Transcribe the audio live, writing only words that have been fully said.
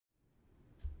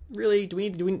Really?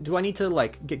 Do I need to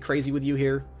like get crazy with you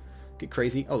here? Get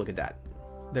crazy? Oh, look at that.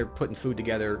 They're putting food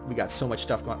together. We got so much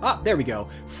stuff going. Ah, there we go.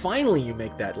 Finally, you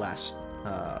make that last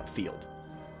field.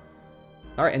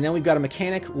 All right, and then we've got a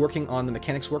mechanic working on the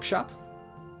mechanics workshop.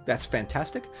 That's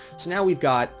fantastic. So now we've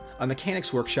got a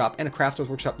mechanics workshop and a crafter's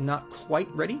workshop not quite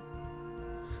ready.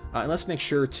 And let's make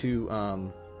sure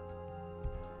to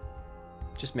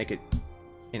just make it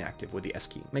inactive with the S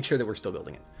key. Make sure that we're still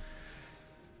building it.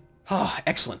 Ah, oh,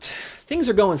 excellent. Things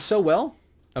are going so well.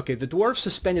 Okay, the dwarf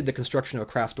suspended the construction of a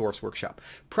craft dwarf's workshop,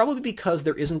 probably because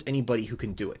there isn't anybody who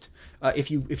can do it. If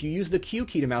you use the Q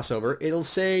key to mouse over, it'll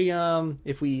say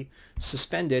if we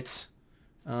suspend it,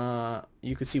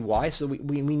 you can see why. So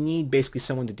we need basically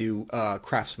someone to do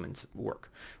craftsman's work.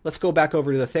 Let's go back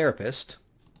over to the therapist,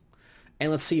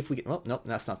 and let's see if we can. Oh, nope,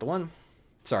 that's not the one.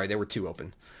 Sorry, there were two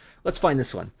open. Let's find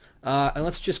this one, and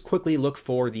let's just quickly look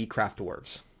for the craft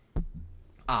dwarves.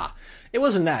 Ah, it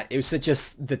wasn't that. It was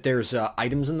just that there's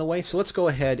items in the way. So let's go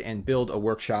ahead and build a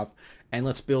workshop, and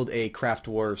let's build a craft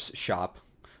dwarves shop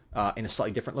in a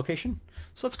slightly different location.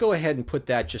 So let's go ahead and put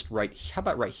that just right. How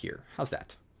about right here? How's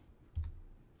that?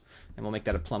 And we'll make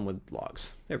that a plum with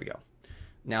logs. There we go.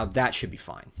 Now that should be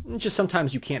fine. Just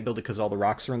sometimes you can't build it because all the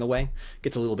rocks are in the way.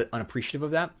 Gets a little bit unappreciative of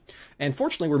that. And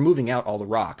fortunately, we're moving out all the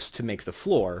rocks to make the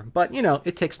floor. But, you know,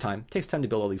 it takes time. It takes time to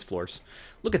build all these floors.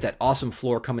 Look at that awesome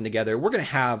floor coming together. We're going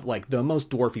to have, like, the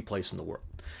most dwarfy place in the world.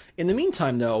 In the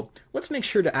meantime, though, let's make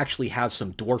sure to actually have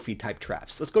some dwarfy type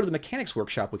traps. Let's go to the mechanics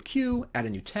workshop with Q, add a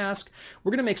new task.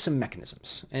 We're going to make some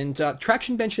mechanisms. And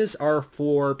traction benches are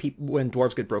for people when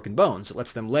dwarves get broken bones. It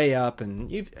lets them lay up, and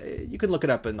you can look it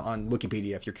up on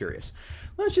Wikipedia if you're curious.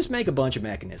 Let's just make a bunch of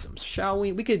mechanisms, shall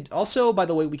we? We could also, by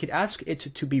the way, we could ask it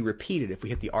to be repeated if we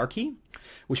hit the R key,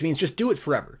 which means just do it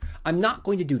forever. I'm not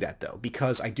going to do that, though,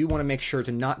 because I do want to make sure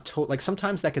to not, like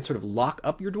sometimes that can sort of lock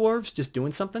up your dwarves just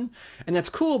doing something, and that's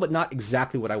cool, but not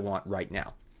exactly what I want right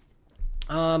now.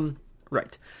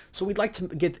 Right. So we'd like to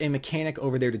get a mechanic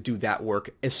over there to do that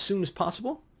work as soon as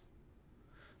possible.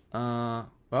 Well,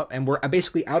 and we're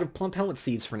basically out of plum pellet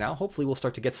seeds for now. Hopefully we'll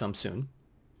start to get some soon.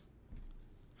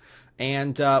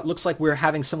 And looks like we're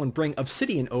having someone bring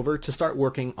obsidian over to start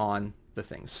working on the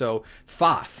thing. So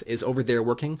Thoth is over there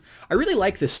working. I really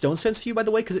like this stone sense view, by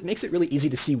the way, because it makes it really easy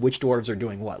to see which dwarves are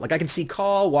doing what. Like I can see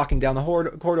Call walking down the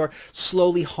corridor,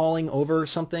 slowly hauling over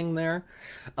something there.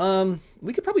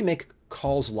 We could probably make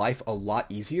Call's life a lot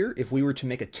easier if we were to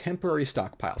make a temporary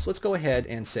stockpile. So let's go ahead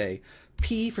and say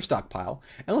P for stockpile,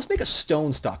 and let's make a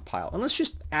stone stockpile. And let's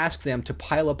just ask them to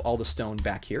pile up all the stone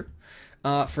back here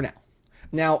for now.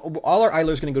 Now, all our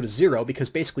idlers are going to go to 0 because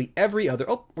basically every other...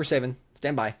 Oh, we're saving.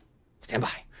 Stand by. Stand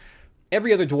by.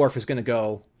 Every other dwarf is going to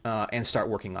go and start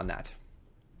working on that.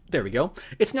 There we go.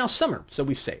 It's now summer, so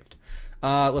we've saved.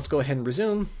 Let's go ahead and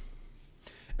resume.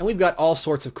 And we've got all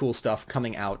sorts of cool stuff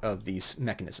coming out of these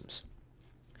mechanisms.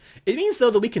 It means,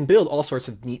 though, that we can build all sorts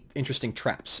of neat, interesting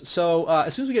traps. So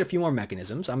as soon as we get a few more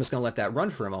mechanisms, I'm just going to let that run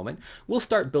for a moment, we'll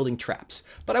start building traps.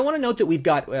 But I want to note that we've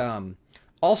got...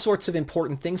 all sorts of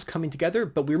important things coming together,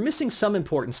 but we're missing some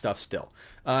important stuff still.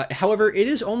 However, it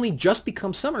has only just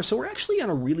become summer, so we're actually on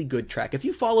a really good track. If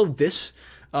you follow this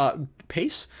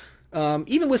pace,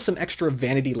 even with some extra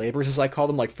vanity labors, as I call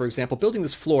them, like, for example, building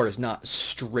this floor is not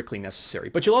strictly necessary.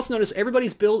 But you'll also notice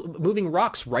everybody's moving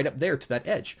rocks right up there to that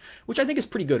edge, which I think is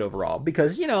pretty good overall,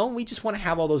 because, you know, we just want to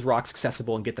have all those rocks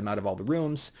accessible and get them out of all the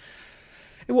rooms.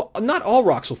 Well, not all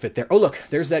rocks will fit there. Oh, look,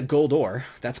 there's that gold ore.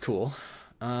 That's cool.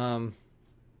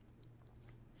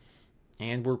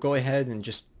 And we'll go ahead and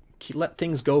just let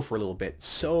things go for a little bit.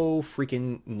 So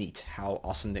freaking neat how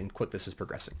awesome and quick this is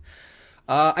progressing.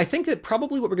 I think that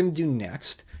probably what we're going to do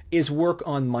next is work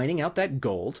on mining out that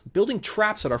gold, building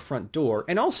traps at our front door,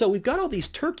 and also we've got all these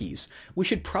turkeys. We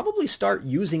should probably start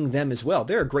using them as well.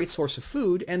 They're a great source of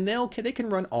food, and they can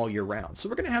run all year round. So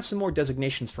we're going to have some more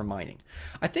designations for mining.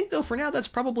 I think, though, for now, that's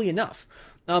probably enough.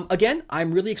 Again,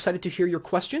 I'm really excited to hear your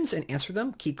questions and answer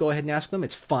them. Go ahead and ask them.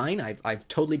 It's fine. I've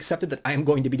totally accepted that I am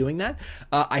going to be doing that.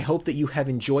 I hope that you have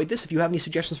enjoyed this. If you have any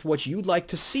suggestions for what you'd like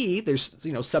to see, there's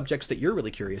subjects that you're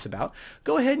really curious about,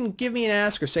 go ahead and give me an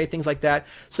ask or say things like that.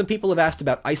 Some people have asked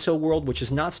about ISO World, which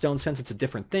is not Stone Sense. It's a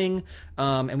different thing,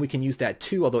 and we can use that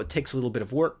too, although it takes a little bit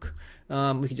of work.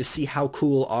 We can just see how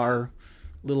cool our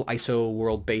little ISO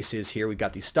World base is here. We've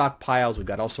got these stockpiles. We've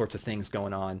got all sorts of things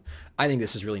going on. I think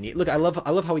this is really neat. Look, I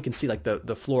love how we can see like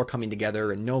the floor coming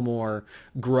together and no more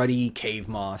gruddy cave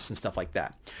moss and stuff like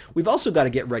that. We've also got to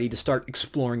get ready to start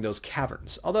exploring those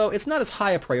caverns, although it's not as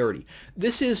high a priority.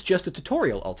 This is just a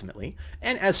tutorial ultimately,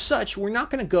 and as such, we're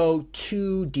not going to go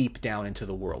too deep down into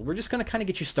the world. We're just going to kind of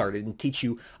get you started and teach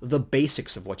you the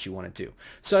basics of what you want to do.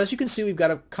 So as you can see, we've got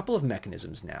a couple of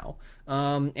mechanisms now.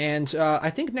 I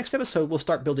think next episode we'll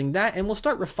start building that, and we'll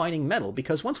start refining metal,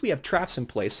 because once we have traps in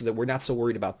place so that we're not so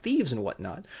worried about thieves and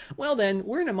whatnot, well then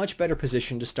we're in a much better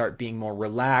position to start being more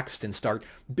relaxed and start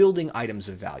building items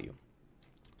of value.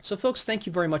 So folks, thank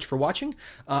you very much for watching.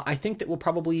 I think that we'll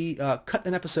probably cut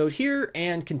an episode here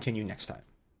and continue next time.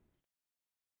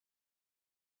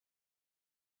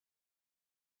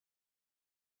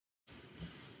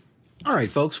 All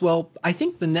right, folks. Well, I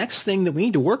think the next thing that we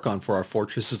need to work on for our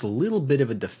fortress is a little bit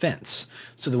of a defense,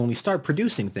 so that when we start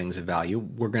producing things of value,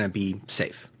 we're going to be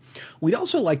safe. We'd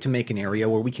also like to make an area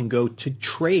where we can go to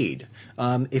trade.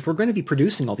 If we're going to be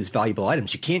producing all these valuable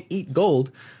items, you can't eat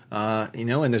gold,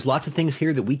 and there's lots of things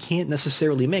here that we can't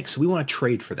necessarily make, so we want to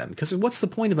trade for them. Because what's the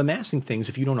point of amassing things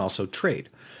if you don't also trade?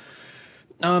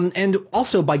 And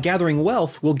also, by gathering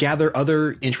wealth, we'll gather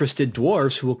other interested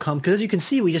dwarves who will come, because as you can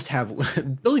see, we just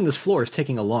have, building this floor is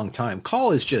taking a long time.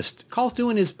 Call's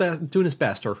doing his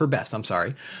best, or her best, I'm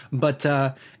sorry. But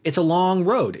it's a long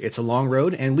road. It's a long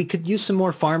road, and we could use some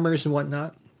more farmers and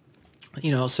whatnot.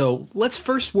 So let's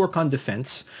first work on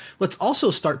defense. Let's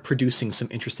also start producing some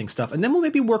interesting stuff, and then we'll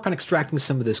maybe work on extracting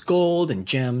some of this gold and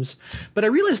gems. But I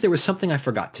realized there was something I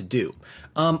forgot to do.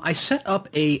 I set up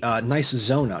a nice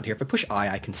zone out here. If I push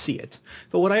I can see it.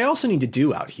 But what I also need to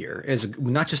do out here is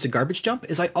not just a garbage dump,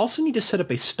 is I also need to set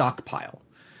up a stockpile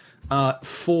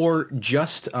for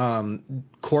just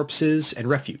corpses and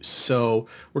refuse. So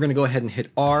we're going to go ahead and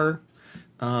hit R.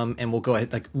 And we'll go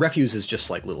ahead, like, refuse is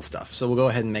just like little stuff. So we'll go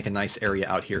ahead and make a nice area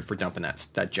out here for dumping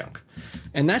that junk.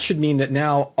 And that should mean that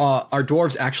now our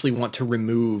dwarves actually want to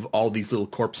remove all these little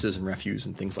corpses and refuse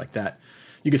and things like that.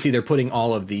 You can see they're putting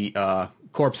all of the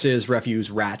corpses, refuse,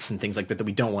 rats, and things like that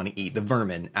we don't want to eat, the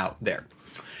vermin, out there.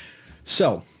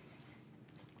 So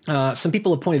some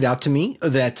people have pointed out to me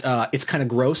that it's kind of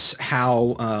gross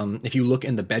how if you look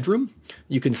in the bedroom,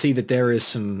 you can see that there is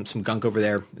some gunk over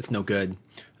there. It's no good.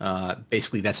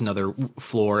 Basically, that's another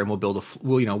floor, and we'll build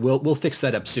we'll fix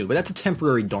that up soon. But that's a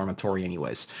temporary dormitory,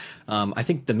 anyways. I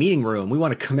think the meeting room, we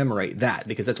want to commemorate that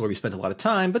because that's where we spent a lot of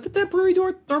time. But the temporary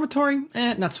dormitory,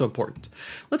 not so important.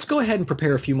 Let's go ahead and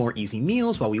prepare a few more easy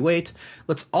meals while we wait.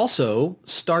 Let's also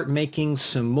start making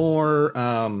some more.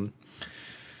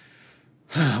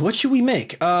 What should we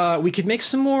make? We could make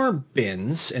some more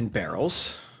bins and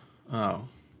barrels. Oh,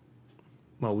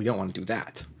 well, we don't want to do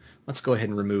that. Let's go ahead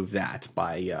and remove that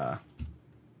by, yeah.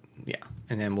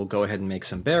 And then we'll go ahead and make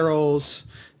some barrels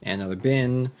and another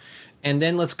bin. And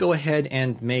then let's go ahead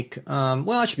and make, well,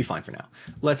 that should be fine for now.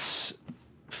 Let's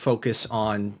focus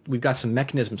on, we've got some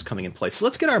mechanisms coming in place. So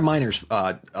let's get our miners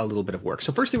a little bit of work.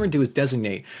 So first thing we're going to do is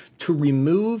designate to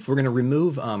remove, we're going to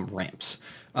remove ramps.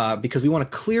 Because we want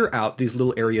to clear out these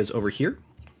little areas over here.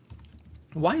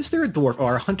 Why is there a dwarf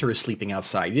or a hunter is sleeping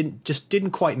outside? You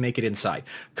didn't quite make it inside.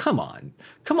 Come on,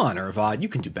 Irvad, you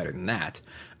can do better than that.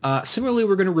 Similarly,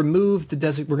 we're going to remove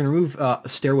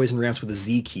stairways and ramps with a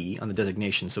Z key on the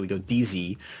designation. So we go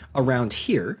DZ around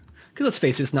here because let's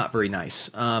face it, it's not very nice.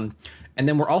 And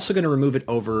then we're also going to remove it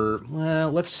over.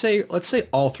 Well, let's say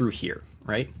all through here,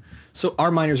 right? So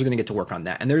our miners are going to get to work on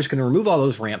that, and they're just going to remove all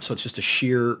those ramps, so it's just a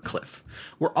sheer cliff.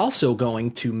 We're also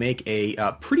going to make a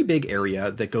pretty big area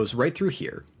that goes right through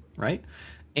here, right?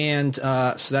 And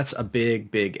so that's a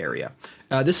big area.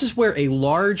 This is where a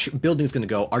large building is going to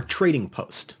go, our trading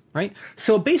post, right?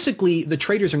 So basically, the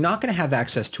traders are not going to have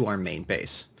access to our main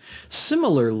base.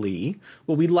 Similarly,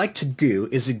 what we'd like to do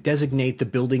is to designate the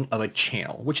building of a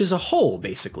channel, which is a hole,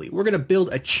 basically. We're going to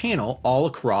build a channel all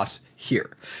across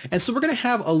here. And so we're going to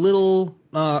have a little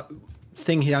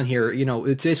thing down here.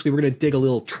 It's basically we're going to dig a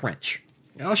little trench.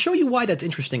 I'll show you why that's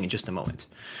interesting in just a moment.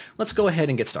 Let's go ahead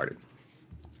and get started.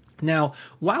 Now,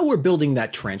 while we're building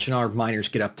that trench and our miners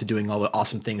get up to doing all the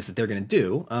awesome things that they're going to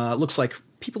do, looks like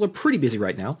people are pretty busy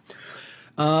right now.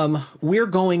 We're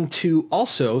going to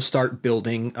also start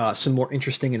building some more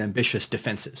interesting and ambitious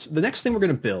defenses. The next thing we're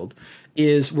going to build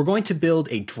is we're going to build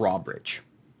a drawbridge.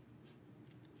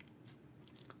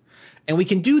 And we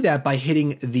can do that by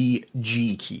hitting the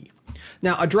G key.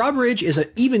 Now, a drawbridge is an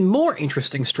even more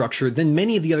interesting structure than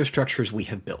many of the other structures we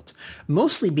have built,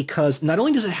 mostly because not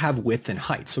only does it have width and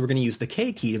height, so we're going to use the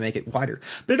K key to make it wider,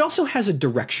 but it also has a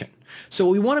direction. So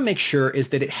what we want to make sure is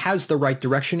that it has the right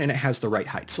direction and it has the right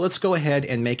height. So let's go ahead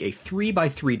and make a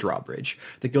 3x3 drawbridge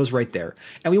that goes right there.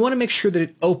 And we want to make sure that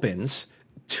it opens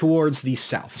towards the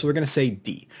south. So we're going to say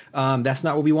D. That's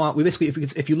not what we want. We basically,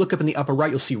 if you look up in the upper right,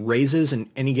 you'll see raises in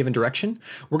any given direction.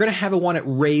 We're going to have it want it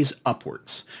raise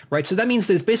upwards, right? So that means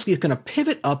that it's basically going to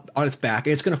pivot up on its back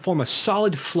and it's going to form a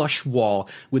solid flush wall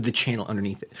with the channel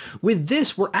underneath it. With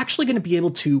this, we're actually going to be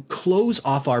able to close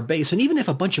off our base. And even if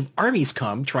a bunch of armies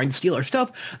come trying to steal our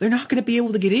stuff, they're not going to be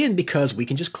able to get in because we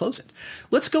can just close it.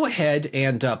 Let's go ahead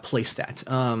and place that.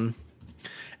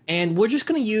 And we're just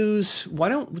going to use, do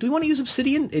we want to use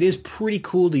obsidian? It is pretty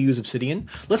cool to use obsidian.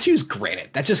 Let's use granite.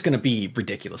 That's just going to be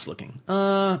ridiculous looking.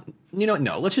 You know,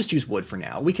 no, let's just use wood for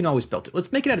now. We can always build it.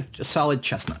 Let's make it out of a solid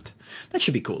chestnut. That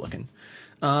should be cool looking.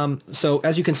 So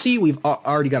as you can see, we've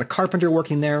already got a carpenter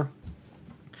working there.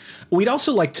 We'd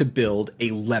also like to build a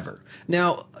lever.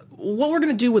 Now, what we're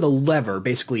going to do with a lever,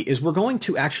 basically, is we're going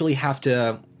to actually have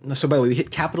to... So by the way, we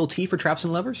hit capital T for traps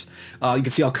and levers. You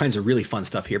can see all kinds of really fun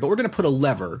stuff here, but we're going to put a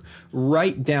lever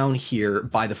right down here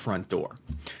by the front door.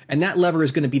 And that lever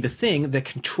is going to be the thing that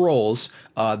controls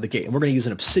the gate. And we're going to use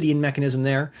an obsidian mechanism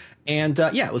there. And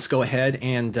yeah, let's go ahead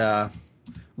and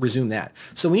resume that.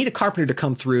 So we need a carpenter to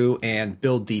come through and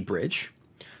build the bridge.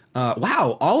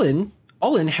 Wow, All-In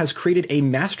has created a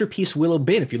masterpiece willow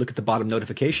bin if you look at the bottom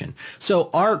notification. So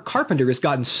our carpenter has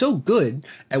gotten so good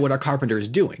at what our carpenter is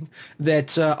doing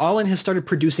that All-In has started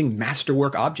producing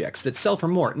masterwork objects that sell for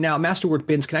more. Now, masterwork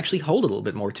bins can actually hold a little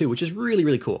bit more too, which is really,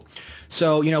 really cool.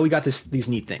 So, you know, we got these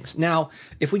neat things. Now,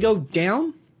 if we go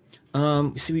down,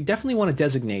 see, we definitely want to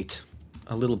designate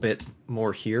a little bit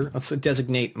more here. Let's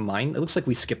designate mine. It looks like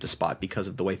we skipped a spot because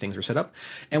of the way things are set up.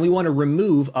 And we want to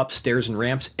remove upstairs and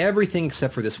ramps, everything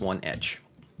except for this one edge.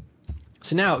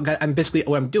 So now I'm basically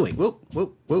what I'm doing. Whoop,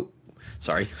 whoop, whoop.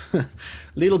 Sorry.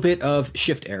 Little bit of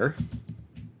shift error.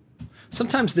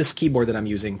 Sometimes this keyboard that I'm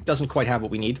using doesn't quite have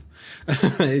what we need.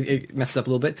 It messes up a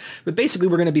little bit. But basically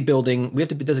we're going to be building, we have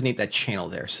to designate that channel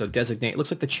there. So designate, it looks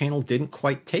like the channel didn't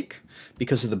quite take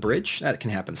because of the bridge. That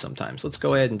can happen sometimes. Let's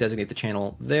go ahead and designate the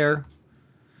channel there.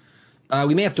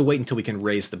 We may have to wait until we can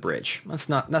raise the bridge. That's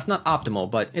not optimal,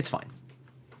 but it's fine.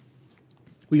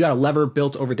 We got a lever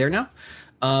built over there now.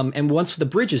 And once the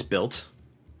bridge is built,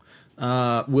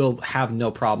 we'll have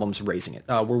no problems raising it.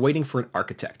 We're waiting for an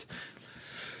architect.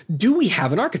 Do we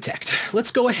have an architect?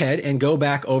 Let's go ahead and go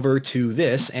back over to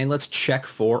this and let's check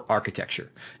for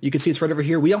architecture. You can see it's right over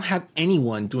here. We don't have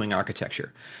anyone doing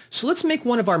architecture. So let's make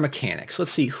one of our mechanics.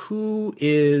 Let's see who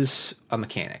is a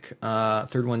mechanic.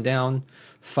 Third one down.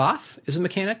 Thoth is a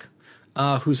mechanic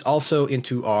who's also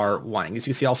into our wining. As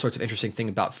you can see all sorts of interesting things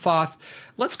about Thoth.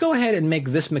 Let's go ahead and make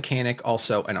this mechanic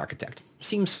also an architect.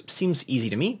 Seems easy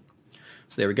to me.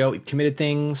 So there we go. We've committed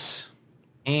things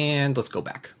and let's go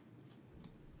back.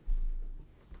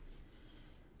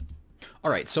 All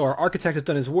right, so our architect has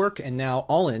done his work, and now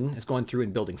All-In is going through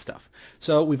and building stuff.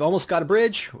 So we've almost got a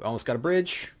bridge.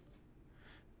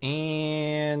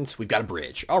 And we've got a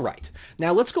bridge. All right.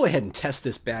 Now let's go ahead and test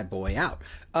this bad boy out.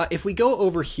 If we go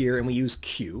over here and we use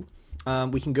Q,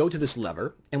 we can go to this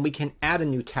lever, and we can add a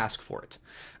new task for it.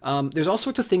 There's all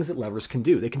sorts of things that levers can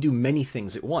do. They can do many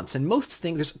things at once. And most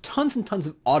things, there's tons and tons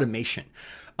of automation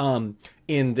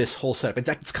in this whole setup. In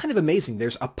fact, it's kind of amazing.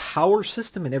 There's a power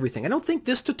system and everything. I don't think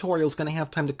this tutorial is going to have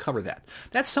time to cover that.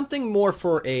 That's something more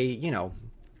for a, you know,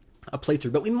 a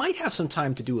playthrough, but we might have some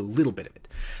time to do a little bit of it.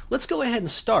 Let's go ahead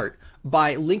and start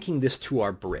by linking this to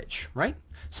our bridge, right?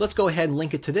 So let's go ahead and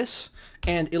link it to this,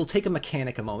 and it'll take a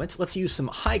mechanic a moment. Let's use some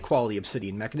high-quality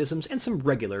obsidian mechanisms and some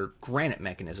regular granite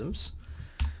mechanisms.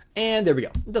 And there we go.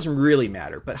 It doesn't really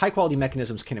matter, but high-quality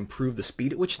mechanisms can improve the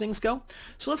speed at which things go.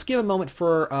 So let's give a moment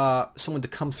for someone to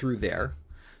come through there.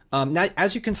 Now,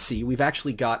 as you can see, we've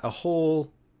actually got a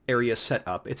whole area set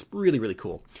up. It's really, really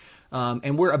cool.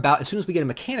 And we're about, as soon as we get a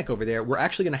mechanic over there, we're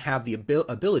actually going to have the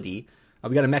ability,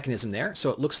 we got a mechanism there, so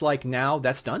it looks like now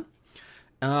that's done.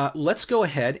 Let's go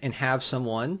ahead and have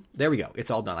someone, there we go,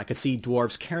 it's all done. I could see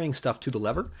dwarves carrying stuff to the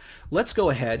lever. Let's go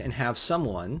ahead and have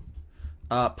someone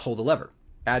pull the lever.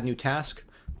 Add new task,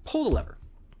 pull the lever.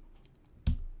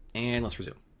 And let's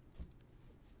resume.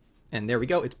 And there we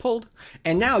go, it's pulled.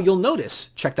 And now you'll notice,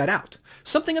 check that out,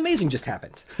 something amazing just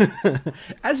happened.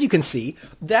 As you can see,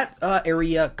 that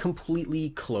area completely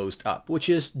closed up, which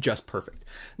is just perfect.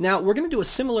 Now we're going to do a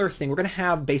similar thing. We're going to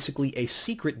have basically a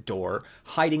secret door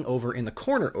hiding over in the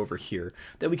corner over here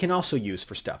that we can also use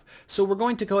for stuff. So we're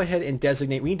going to go ahead and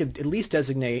designate, we need to at least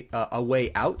designate a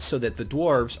way out so that the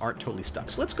dwarves aren't totally stuck.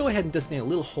 So let's go ahead and designate a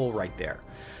little hole right there.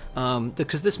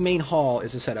 Because this main hall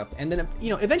is a setup, and then, you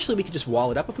know, eventually we could just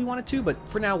wall it up if we wanted to, but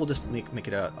for now we'll just make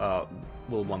it a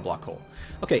little one-block hole.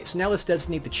 Okay, so now let's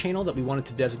designate the channel that we wanted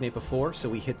to designate before, so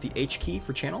we hit the H key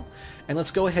for channel, and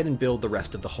let's go ahead and build the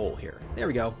rest of the hole here. There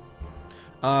we go.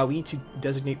 We need to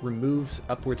designate remove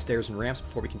upward stairs and ramps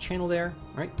before we can channel there,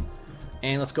 right?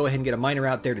 And let's go ahead and get a miner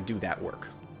out there to do that work.